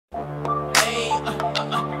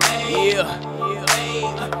Hey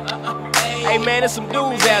man, there's some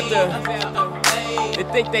dudes out there that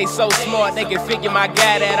think they so smart they can figure my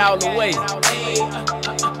guy that all the way.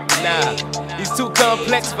 Nah, he's too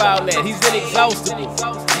complex for all that. He's inexhaustible.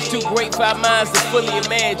 He's too great for our minds to fully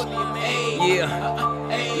imagine.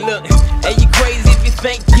 Look, and you crazy if you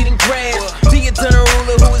think you done crashed. The eternal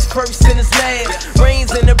ruler who is first and is last.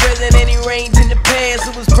 Reigns in the present and he reigned in the past.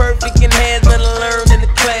 Who was perfect and has nothing learned in the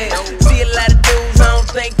class. See a lot of dudes, I don't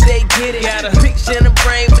think they get it. Got a picture in the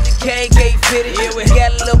brain but the king ain't fitted. We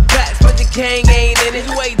got a little box but the king ain't in it.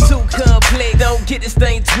 Way too complex, don't get this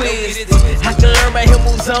thing twisted. I can learn by him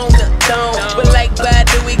who's on the throne, but like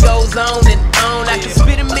Badu he goes on and on. I can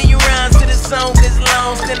spit a million rounds to the song this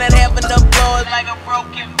long, still not have enough bars like a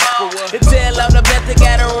broken bone. To tell all the best I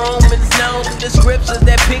got a Romans known. The scriptures,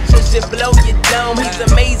 that picture should blow your dome. He's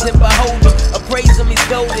amazing, behold him, appraise him, he's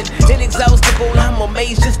golden, inexhaustible. I'm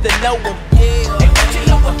amazed just to know him. Hey, what you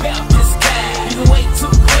know about this guy? He's way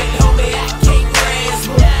too great, homie, I can't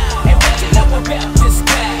grasp him. Hey, what you know about this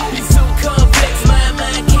guy? He's too complex, my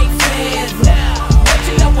mind can't fathom. What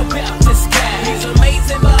you know about this guy? He's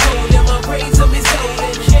amazing, behold him, appraise him, he's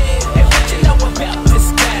golden. Hey, what you know about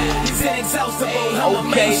this guy? He's inexhaustible, I'm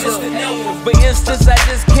amazed just to know him. For instance, I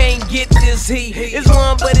just can't get this heat. It's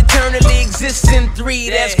one but eternally exists in three.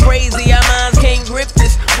 That's crazy, our minds can't grip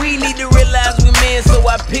this. We need to realize we men, so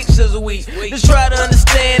our pictures are weak. Let's try to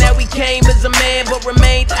understand that we came as a man, but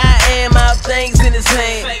remained I am, all things in his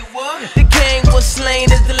hand. The king was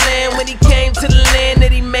slain as the lamb when he came to the land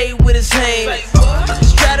that he made with his hands.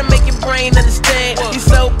 Just try to make your brain understand. He's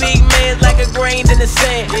so big, man, like a grain in the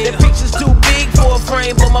sand. The picture's too big for a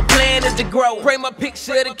frame, but my plan is to grow. Pray my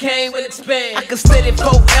picture of the king will expand. I can study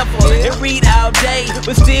forever and read all day,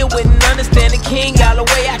 but still wouldn't understand the king all the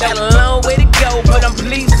way. I got a long way to go, but I'm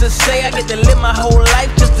pleased to say I get to live my whole life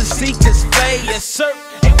just to seek his face. Yes, sir.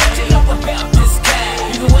 Hey, what you know about this guy?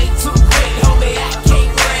 He's way too great, homie, I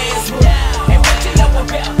can't grasp him. Hey, what you know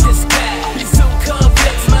about this guy? He's too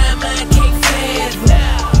complex, my mind can't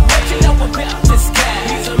fathom. What you know about this guy?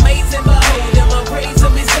 He's amazing, behold him, appraise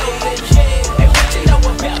him, he's golden. Hey, what you know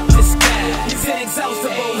about this guy? He's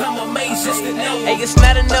inexhaustible, I'm amazed just to know. Hey, it's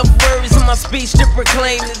not enough words in my speech to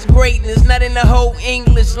proclaim his greatness. Not in the whole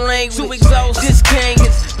English language to exhaust this king.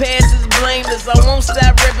 His past is blameless. I won't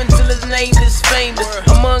stop rapping till his name is famous.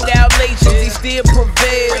 Among our nations, he still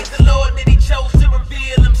prevails. Praise the Lord that he chose to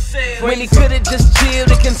reveal himself when he could've just chilled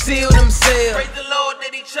and concealed himself. Praise the Lord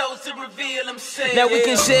that he chose to reveal himself. Now we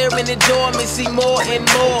can share in enjoyment, see more and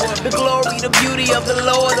more the glory, the beauty of the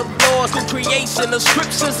Lord of Lords. Through creation, the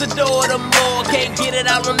scriptures adore them more. Can't get it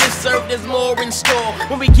out on this earth, there's more in store.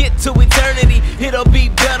 When we get to eternity, it'll be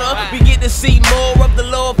better. We get to see more of the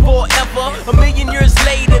Lord forever. A million years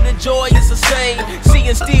later, the joy is the same.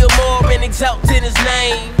 Seeing still more and exalting his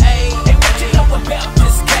name. Hey, what you know about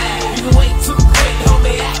this guy? He's way too great,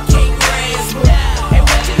 homie, I